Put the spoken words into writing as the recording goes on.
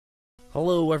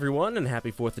Hello everyone, and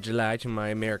happy 4th of July to my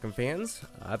American fans.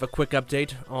 I have a quick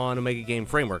update on Omega Game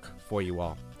Framework for you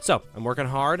all. So, I'm working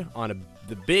hard on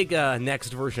the big next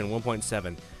version,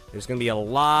 1.7. There's going to be a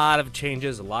lot of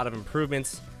changes, a lot of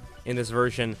improvements in this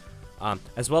version,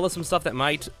 as well as some stuff that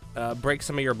might break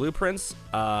some of your blueprints,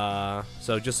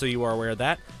 so just so you are aware of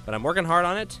that. But I'm working hard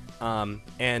on it,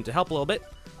 and to help a little bit,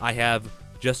 I have,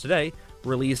 just today,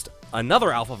 released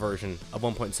another alpha version of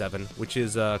 1.7, which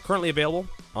is currently available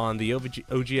on the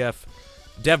OGF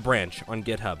dev branch on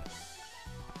GitHub.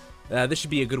 This should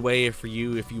be a good way for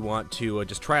you if you want to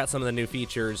just try out some of the new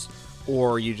features,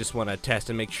 or you just want to test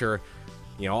and make sure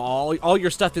all your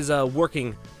stuff is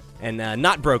working and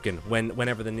not broken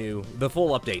whenever the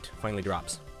full update finally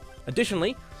drops.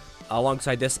 Additionally,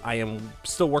 alongside this, I am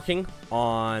still working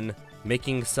on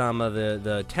making some of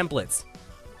the templates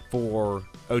for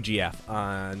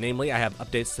OGF. Namely, I have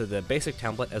updates to the basic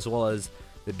template as well as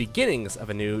the beginnings of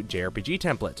a new JRPG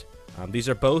template. These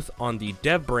are both on the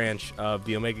dev branch of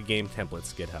the Omega Game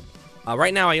Templates GitHub.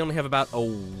 Right now, I only have about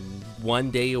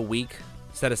 1 day a week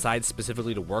set aside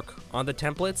specifically to work on the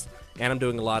templates, and I'm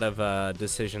doing a lot of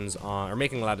decisions on, or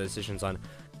making a lot of decisions on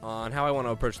how I want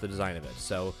to approach the design of it.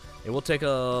 So it will take a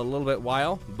little bit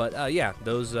while, but yeah,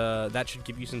 that should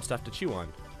give you some stuff to chew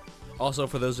on. Also,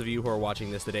 for those of you who are watching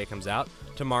this the day it comes out,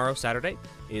 tomorrow, Saturday,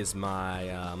 is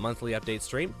my monthly update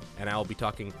stream, and I will be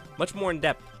talking much more in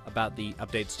depth about the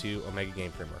updates to Omega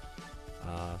Game Framework.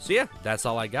 So yeah, that's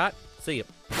all I got. See ya.